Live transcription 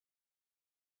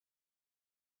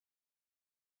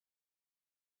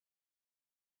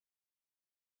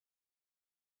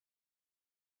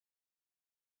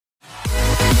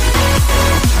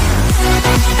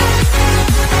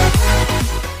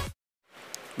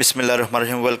বিসমিল্লাহির রহমানির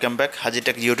রহিম। Welcome back হাজি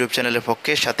take YouTube চ্যানেলের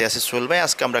পক্ষে সাথে আছে সোহেল ভাই।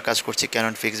 আজকে আমরা কাজ করছি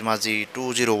Canon পিক্সমা G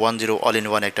 2010 all in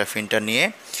one একটা প্রিন্টার নিয়ে।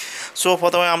 সো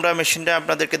প্রথমে আমরা মেশিনটা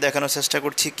আপনাদেরকে দেখানোর চেষ্টা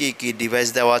করছি কি কি ডিভাইস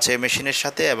দেওয়া আছে এই মেশিনের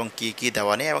সাথে এবং কি কি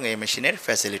দেওয়া নেই এবং এই মেশিনের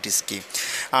ফ্যাসিলিটিস কি।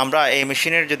 আমরা এই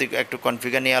মেশিনের যদি একটু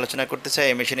কনফিগার নিয়ে আলোচনা করতে চাই,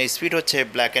 এই মেশিনের স্পিড হচ্ছে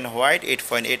black and white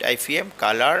 8.8 IPM,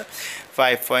 colour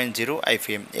 5.0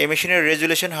 IPM। এই মেশিনের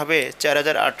রেজুলেশন হবে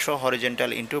 4800 হরিজেন্টাল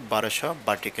ইন্টু 1200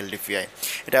 ভার্টিক্যাল ডিপিআই।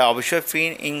 এটা অবশ্যই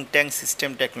ফিন ইঙ্ক ট্যাঙ্ক সিস্টেম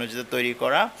টেকনোলজিতে তৈরি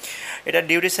করা। এটা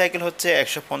ডিউটি সাইকেল হচ্ছে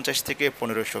 150 থেকে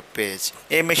 1500 পেজ।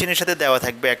 এই মেশিনের সাথে দেওয়া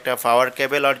থাকবে একটা পাওয়ার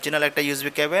কেবল, অরিজিনাল একটা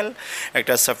ইউএসবি কেবল,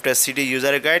 একটা সফটওয়্যার সিডি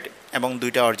ইউজার গাইড এবং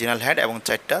দুইটা অরিজিনাল হেড এবং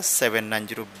 4টা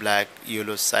 790 ব্ল্যাক,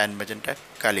 ইয়েলো, সায়ান, ম্যাজেন্টা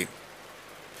কালি।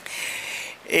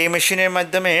 এই মেশিনের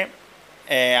মাধ্যমে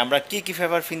আমরা কি কি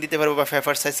ফেভার পিন দিতে পারবো বা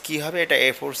ফেভার সাইজ কী হবে, এটা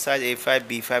A4 size, A5,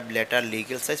 B5 letter,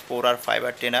 legal size, 4R,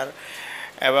 5R, 10R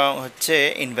এবং হচ্ছে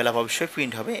ইনভেলাপ অবশ্যই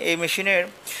প্রিন্ট হবে। এই মেশিনের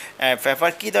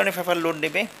ফেভার কী ধরনের ফেভার লোড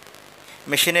নেবে,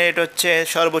 মেশিনের এটা হচ্ছে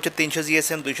সর্বোচ্চ 300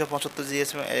 জিএসএম, 275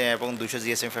 জিএসএম এবং 200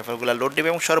 জিএসএম পেপারগুলো লোড নেবে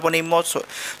এবং সর্বনিম্ন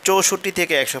 64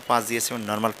 থেকে 105 জিএসএম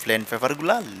নর্মাল প্লেন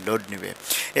পেপারগুলো লোড নেবে।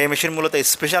 এই মেশিন মূলত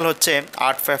স্পেশাল হচ্ছে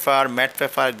art paper, mat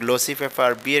paper, glossy paper,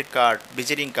 বিয়ের card,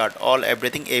 visiting card, all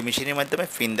everything এই মেশিনের মাধ্যমে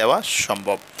পিন দেওয়া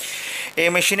সম্ভব। এই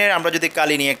মেশিনের আমরা যদি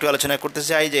কালি নিয়ে একটু আলোচনা করতে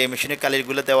চাই, যে এই মেশিনের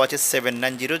কালিগুলো দেওয়া আছে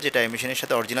 790, যেটা এই মেশিনের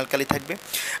সাথে অরিজিনাল কালি থাকবে।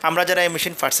 আমরা যারা এই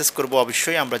মেশিন পারচেস করবো,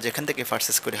 অবশ্যই আমরা যেখান থেকে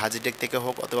পারচেস করি, হাজি টেক থেকে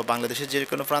হোক অথবা বাংলাদেশের যে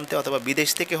কোনো প্রান্তে অথবা বিদেশ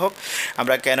থেকে হোক,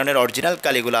 আমরা ক্যাননের অরিজিনাল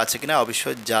কালিগুলো আছে কিনা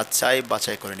অবশ্যই যাচাই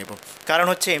বাছাই করে নেব। কারণ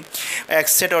হচ্ছে এক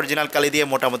সেট অরিজিনাল কালি দিয়ে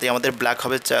মোটামুটি আমাদের ব্ল্যাক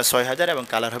হবে 6000 এবং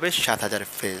কালার হবে 7000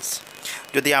 পেজ।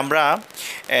 যদি আমরা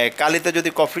কালিতে যদি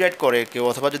কপিরাইট করে কেউ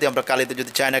অথবা যদি আমরা কালিতে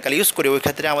যদি চায়না কালি ইউজ করি, ওই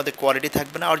ক্ষেত্রে আমাদের কোয়ালিটি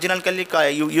থাকবে না। অরিজিনাল কালি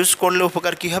ইউজ করলে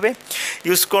উপকার কী হবে,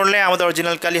 ইউজ করলে আমাদের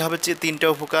অরিজিনাল কালি হবে যে 3টা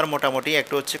উপকার মোটামুটি।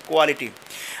 একটা হচ্ছে কোয়ালিটি,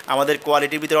 আমাদের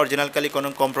কোয়ালিটির ভিতরে অরিজিনাল কালি কোনো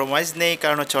কম্প্রোমাইজ নেই,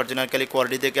 কারণ হচ্ছে অরিজিনাল কালি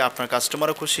কোয়ালিটি দেখে আপনার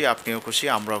কাস্টমারও খুশি, আপনিও খুশি,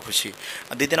 আমরাও খুশি।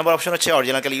 আর দ্বিতীয় নম্বর অপশন হচ্ছে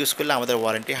অরিজিনাল কালি ইউজ করলে আমাদের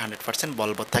ওয়ারেন্টি 100%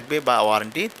 বলবৎ থাকবে বা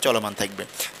ওয়ারেন্টি চলমান থাকবে।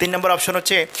 3 নম্বর অপশন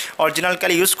হচ্ছে অরিজিনাল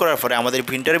কালি ইউজ করার পরে আমাদের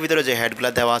প্রিন্টারের ভিতরে যে হেডগুলো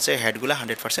দেওয়া আছে, হেডগুলো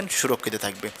 100% সুরক্ষিত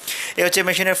থাকবে। এ হচ্ছে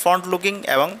মেশিনের ফ্রন্ট লুকিং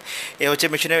এবং এ হচ্ছে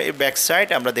মেশিনের ব্যাক সাইড।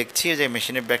 আমরা দেখছি যে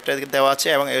মেশিনের ব্যাকটা দেওয়া আছে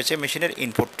এবং এ হচ্ছে মেশিনের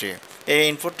ইনপুট ট্রে। এই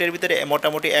ইনপুট ট্রের ভিতরে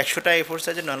মোটামুটি 100টা A4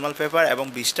 সাইজের নর্মাল পেপার এবং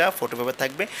 20টা ফটো পেপার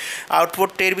থাকবে। আউটপুট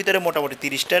ট্রের ভিতরে মোটামুটি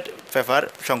 30টা পেপার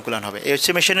সংকুলন হবে। এই হচ্ছে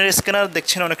মেশিনের স্ক্যানার,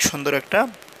 দেখছেন অনেক সুন্দর একটা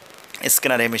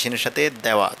স্ক্যানার এই মেশিনের সাথে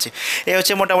দেওয়া আছে। এই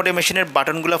হচ্ছে মোটামুটি মেশিনের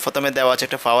বাটনগুলো। প্রথমে দেওয়া আছে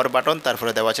একটা পাওয়ার বাটন,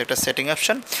 তারপরে দেওয়া আছে একটা সেটিং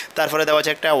অপশন, তারপরে দেওয়া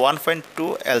আছে একটা 1.2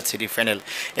 LCD প্যানেল,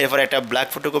 এরপরে একটা ব্ল্যাক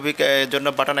ফটোকপির জন্য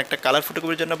বাটন, একটা কালার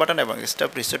ফটোকপির জন্য বাটন এবং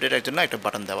স্টপ রিসোর্টের জন্য একটা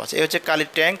বাটন দেওয়া আছে। এই হচ্ছে কালির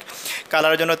ট্যাঙ্ক,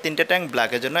 কালারের জন্য 3টে ট্যাঙ্ক,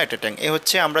 ব্ল্যাকের জন্য একটা ট্যাঙ্ক। এই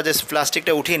হচ্ছে আমরা যে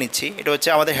প্লাস্টিকটা উঠিয়ে নিচ্ছি, এটা হচ্ছে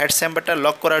আমাদের হেড চেম্বারটা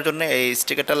লক করার জন্য এই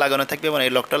স্টিকারটা লাগানো থাকবে এবং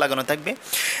এই লকটা লাগানো থাকবে।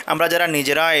 আমরা যারা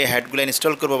নিজেরা এই হেডগুলো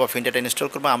ইনস্টল করবো বা প্রিন্টারটা ইনস্টল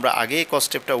করবো, আমরা আগেই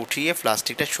কস্টেপটা উঠিয়ে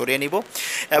প্লাস্টিকটা সরিয়ে নিব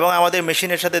এবং আমাদের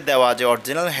মেশিনের সাথে দেওয়া যে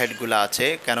অরিজিনাল হেডগুলো আছে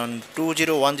ক্যানন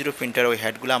 2010 প্রিন্টার, ওই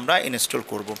হেডগুলো আমরা ইনস্টল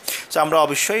করব। সো আমরা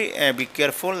অবশ্যই বি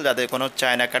কেয়ারফুল যাতে কোনো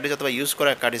চায়না কার্টিজ অথবা ইউজ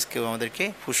করা কার্টিজ কেউ আমাদেরকে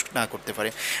ফুস না করতে পারে।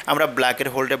 আমরা ব্ল্যাকের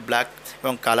হোল্ডে ব্ল্যাক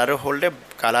এবং কালারের হোল্ডে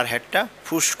কালার হেডটা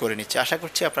ফুস করে নিচ্ছি। আশা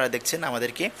করছি আপনারা দেখছেন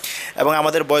আমাদেরকে এবং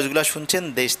আমাদের ভয়েসগুলো শুনছেন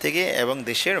দেশ থেকে এবং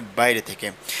দেশের বাইরে থেকে।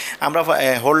 আমরা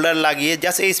হোল্ডার লাগিয়ে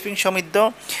জাস্ট এই স্প্রিং সমৃদ্ধ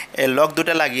লক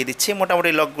দুটো লাগিয়ে দিচ্ছি। মোটামুটি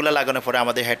লকগুলো লাগানোর পরে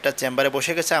আমাদের হেডটা চেম্বারে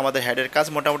বসে গেছে, আমাদের হেডের কাজ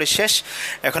মোটামুটি শেষ।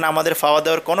 এখন আমাদের পাওয়া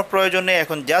দেওয়ার কোনো প্রয়োজন নেই।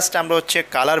 এখন জাস্ট আমরা হচ্ছে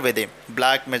কালার বেঁধে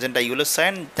black, magenta, yellow,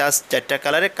 Sayan just 4টা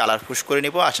কালারে কালার ফুস করে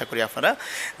নিব। আশা করি আপনারা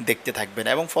দেখতে থাকবেন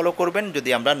এবং ফলো করবেন যদি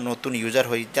আমরা নতুন ইউজার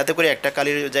হই, যাতে করে একটা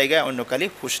কালির জায়গায় অন্য কালি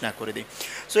ফুস না করে দিই।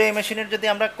 সো এই মেশিনের যদি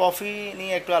আমরা কফি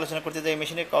নিয়ে একটু আলোচনা করতে চাই, এই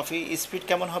মেশিনের কফি স্পিড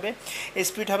কেমন হবে,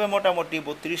 স্পিড হবে মোটামুটি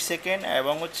 32 সেকেন্ড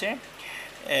এবং হচ্ছে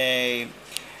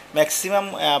ম্যাক্সিমাম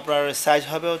আপনার সাইজ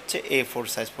হবে হচ্ছে A4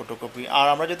 সাইজ ফটোকপি। আর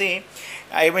আমরা যদি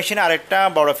এই মেশিনে আরেকটা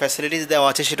বড় ফ্যাসিলিটিস দেওয়া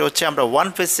আছে, সেটা হচ্ছে আমরা 1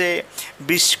 পেজে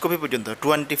 20 কপি পর্যন্ত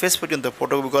 20 পেজ পর্যন্ত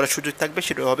ফটোকপি করার সুযোগ থাকবে।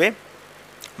 সেটা হবে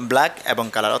ব্ল্যাক এবং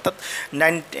কালার, অর্থাৎ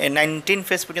 19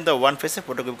 পেজ পর্যন্ত 1 পেজে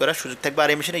ফটোকপি করার সুযোগ থাকবে। আর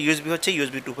এই মেশিনে ইউএসবি হচ্ছে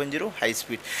USB 2.0 হাই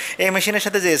স্পিড। এই মেশিনের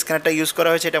সাথে যে স্ক্যানারটা ইউজ করা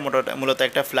হয়েছে, এটা মূলত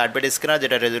একটা ফ্ল্যাট বেড স্ক্যানার,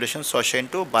 যেটা রেজলিউশন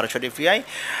 600x1200 DPI।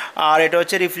 আর এটা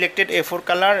হচ্ছে রিফ্লেক্টেড A4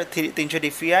 কালার 300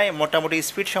 DPI। মোটামুটি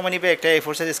স্পিড সময় নেবে একটা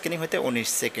A4 সাইজ স্ক্যানিং হতে 19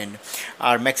 সেকেন্ড।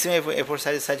 আর ম্যাক্সিমাম A4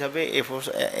 সাইজ হবে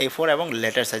A4 এবং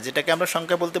লেটার সাইজ, যেটাকে আমরা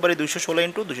সংখ্যা বলতে পারি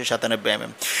 216x297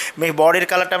 mm। বডির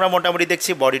কালারটা আমরা মোটামুটি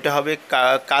দেখছি, বডিটা হবে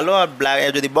কালো আর ব্ল্যাক,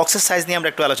 যদি বক্সের সাইজ নিয়ে আমরা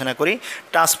একটু আলোচনা করি,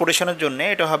 ট্রান্সপোর্টেশনের জন্য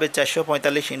এটা হবে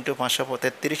 445 ×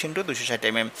 533 × 260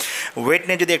 mm। ওয়েট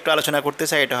নিয়ে যদি একটু আলোচনা করতে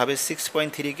চাই, এটা হবে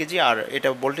 6.3 কেজি। আর এটা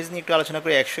ভোল্টেজ নিয়ে একটু আলোচনা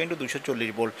করি, 100 ×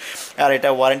 240 ভোল্ট। আর এটা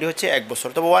ওয়ারেন্টি হচ্ছে 1 বছর।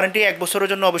 তবে ওয়ারেন্টি 1 বছরের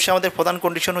জন্য অবশ্যই আমাদের প্রধান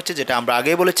কন্ডিশন হচ্ছে, যেটা আমরা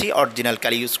আগেই বলেছি, অরিজিনাল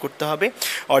কালি ইউজ করতে হবে।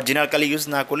 অরিজিনাল কালি ইউজ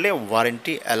না করলে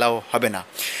ওয়ারেন্টি অ্যালাউ হবে না।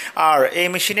 আর এই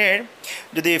মেশিনের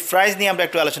যদি প্রাইস নিয়ে আমরা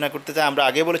একটু আলোচনা করতে চাই, আমরা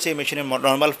আগে বলেছি এই মেশিনের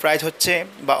নর্মাল প্রাইস হচ্ছে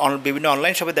বা বিভিন্ন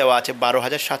অনলাইন শপে দেওয়া আছে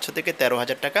 12,700 থেকে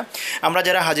 13,000 টাকা। আমরা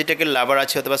যারা হাজিটেকের লাভার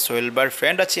আছে অথবা সোহেলবার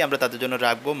ফ্রেন্ড আছি, আমরা তাদের জন্য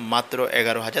রাখবো মাত্র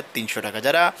 11,300 টাকা।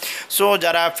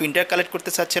 যারা প্রিন্টার কালেক্ট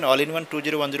করতে চাচ্ছেন অল ইন ওয়ান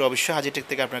 2010, অবশ্যই হাজিটেক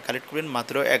থেকে আপনারা কালেক্ট করবেন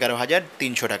মাত্র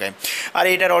 11,300 টাকায়। আর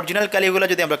এটার অরিজিনাল কালিগুলো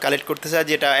যদি আমরা কালেক্ট করতে চাই,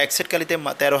 যেটা একসেট কালিতে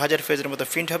 13,000 পেজের মতো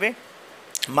প্রিন্ট হবে,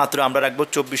 মাত্র আমরা রাখবো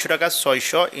 2400 টাকা,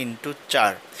 600 ×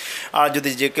 4। আর যদি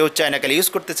যে কেউ চায়না কালি ইউজ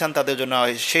করতে চান, তাদের জন্য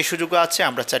সেই সুযোগও আছে,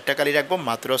 আমরা 4টা কালি রাখবো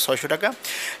মাত্র 600 টাকা।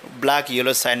 ব্ল্যাক,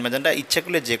 ইয়েলো, সাইন, ম্যাজেন্টা, ইচ্ছা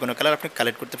করলে যে কোনো কালার আপনি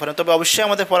কালেক্ট করতে পারেন। তবে অবশ্যই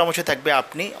আমাদের পরামর্শ থাকবে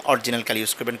আপনি অরিজিনাল কালি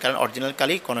ইউজ করবেন, কারণ অরিজিনাল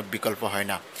কালি কোনো বিকল্প হয়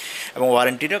না এবং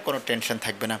ওয়ারেন্টিরও কোনো টেনশন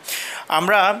থাকবে না।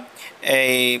 আমরা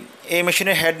এই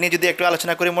মেশিনের হেড নিয়ে যদি একটু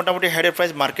আলোচনা করি, মোটামুটি হেডের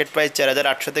প্রাইস মার্কেট প্রাইস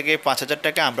 4,800 থেকে 5,000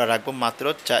 টাকা, আমরা রাখবো মাত্র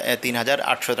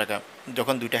 3,800 টাকা।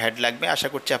 যখন 2টা হেড লাগবে, আশা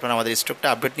করছি আপনারা আমাদের স্টকটা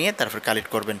আপডেট নিয়ে তারপর কালেক্ট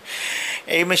করবেন।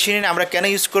 এই মেশিন আমরা কেন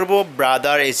ইউজ করব,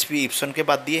 ব্রাদার, এইচপি, ইপসনকে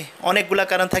বাদ দিয়ে? অনেকগুলো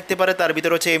কারণ থাকতে পারে, তার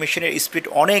ভিতরে হচ্ছে এই মেশিনের স্পিড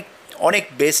অনেক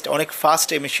বেস্ট, অনেক ফাস্ট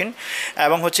এই মেশিন,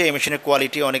 এবং হচ্ছে এই মেশিনের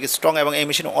কোয়ালিটি অনেক স্ট্রং, এবং এই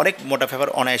মেশিন অনেক মোটা পেপার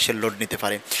অনায়াসে লোড নিতে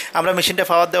পারে। আমরা মেশিনটা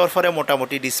পাওয়ার দেওয়ার পরে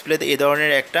মোটামুটি ডিসপ্লেতে এই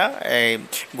ধরনের একটা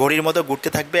ঘড়ির মতো ঘুরতে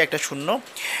থাকবে, একটা শূন্য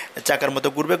চাকার মতো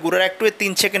ঘুরবে, ঘুরার একটু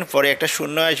 3 সেকেন্ড পরে একটা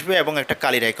শূন্য আসবে এবং একটা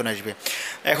কালির আইকন আসবে।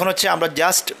 এখন হচ্ছে আমরা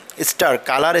জাস্ট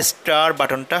কালার স্টার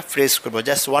বাটনটা প্রেস করবো,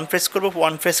 জাস্ট ওয়ান প্রেস করবো।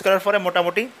 ওয়ান প্রেস করার পরে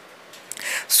মোটামুটি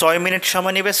 6 মিনিট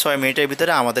সময় নেবে। 6 মিনিটের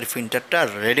ভিতরে আমাদের প্রিন্টারটা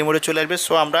রেডি মোডে চলে আসবে।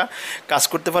 সো আমরা কাজ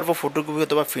করতে পারবো ফটোকপি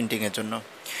অথবা প্রিন্টিংয়ের জন্য।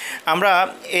 আমরা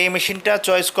এই মেশিনটা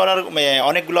চয়েস করার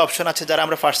অনেকগুলো অপশন আছে, যারা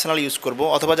আমরা পার্সোনাল ইউজ করব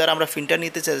অথবা যারা আমরা প্রিন্টার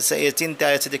নিতে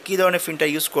চিন্তায় আছে যে কী ধরনের প্রিন্টার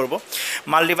ইউজ করব।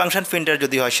 মাল্টিফাংশন প্রিন্টার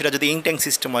যদি হয়, সেটা যদি ইঙ্ক ট্যাঙ্ক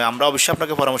সিস্টেম হয়, আমরা অবশ্যই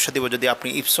আপনাকে পরামর্শ দিব, যদি আপনি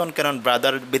ইপসন, ক্যানন,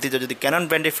 ব্রাদার ব্যতীত যদি ক্যানন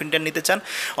ব্র্যান্ডের প্রিন্টার নিতে চান,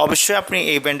 অবশ্যই আপনি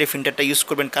এই ব্র্যান্ডের প্রিন্টারটা ইউজ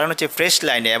করবেন। কারণ হচ্ছে ফ্রেশ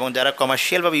লাইনে এবং যারা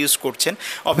কমার্শিয়ালভাবে ইউজ করছেন,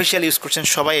 অফিসিয়াল ইউজ করছেন,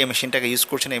 সবাই এই মেশিনটাকে ইউজ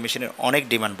করছেন। এই মেশিনের অনেক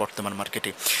ডিমান্ড বর্তমান মার্কেটে।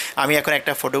 আমি এখন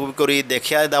একটা ফটোকপি করে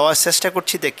দেখিয়ে দেওয়ার চেষ্টা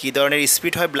করছি যে কী ধরনের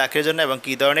স্পিড হয় ব্ল্যাকের জন্য এবং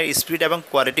কী ধরনের স্পিড এবং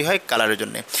কোয়ালিটি হয় কালারের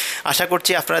জন্য। আশা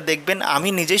করছি আপনারা দেখবেন। আমি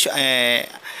নিজেই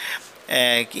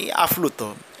আপ্লুত,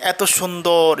 এত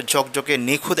সুন্দর ঝকঝকে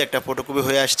নিখুঁত একটা ফটোকপি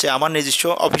হয়ে আসছে। আমার নিজস্ব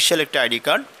অফিসিয়াল একটা আইডি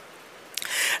কার্ড,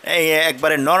 এই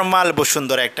একবারে নর্মাল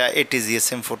বসুন্ধরা একটা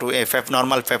ATGSM ফটো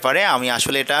নর্মাল পেপারে। আমি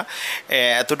আসলে এটা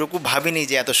এতটুকু ভাবিনি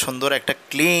যে এত সুন্দর একটা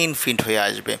ক্লিন প্রিন্ট হয়ে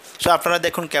আসবে। সো আপনারা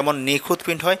দেখুন কেমন নিখুঁত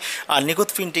প্রিন্ট হয়। আর নিখুঁত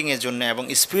প্রিন্টিংয়ের জন্য এবং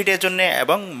স্পিডের জন্য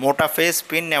এবং মোটা ফেস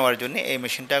প্রিন্ট নেওয়ার জন্য এই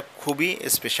মেশিনটা খুবই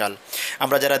স্পেশাল।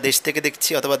 আমরা যারা দেশ থেকে দেখছি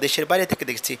অথবা দেশের বাইরে থেকে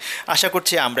দেখছি, আশা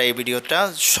করছি আমরা এই ভিডিওটা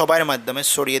সবার মাধ্যমে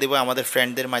ছড়িয়ে দেবো, আমাদের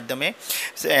ফ্রেন্ডদের মাধ্যমে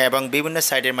এবং বিভিন্ন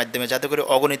সাইটের মাধ্যমে, যাতে করে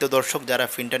অগণিত দর্শক যারা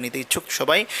প্রিন্টার নিতে ইচ্ছুক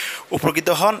সবাই উপকৃত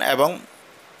হন এবং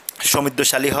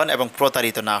সমৃদ্ধশালী হন এবং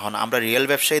প্রতারিত না হন। আমরা রিয়েল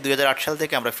ব্যবসায়ী, 2008 সাল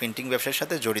থেকে আমরা প্রিন্টিং ব্যবসার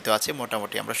সাথে জড়িত আছি।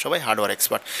 মোটামুটি আমরা সবাই হার্ডওয়্যার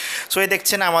এক্সপার্ট। সো এই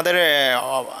দেখছেন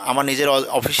আমার নিজের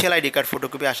অফিসিয়াল আইডি কার্ড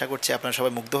ফটোকপি। আশা করছি আপনারা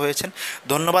সবাই মুগ্ধ হয়েছেন।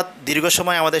 ধন্যবাদ দীর্ঘ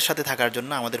সময় আমাদের সাথে থাকার জন্য,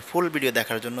 আমাদের ফুল ভিডিও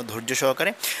দেখার জন্য ধৈর্য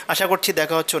সহকারে। আশা করছি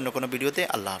দেখা হচ্ছে অন্য কোনো ভিডিওতে।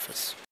 আল্লাহ হাফেজ।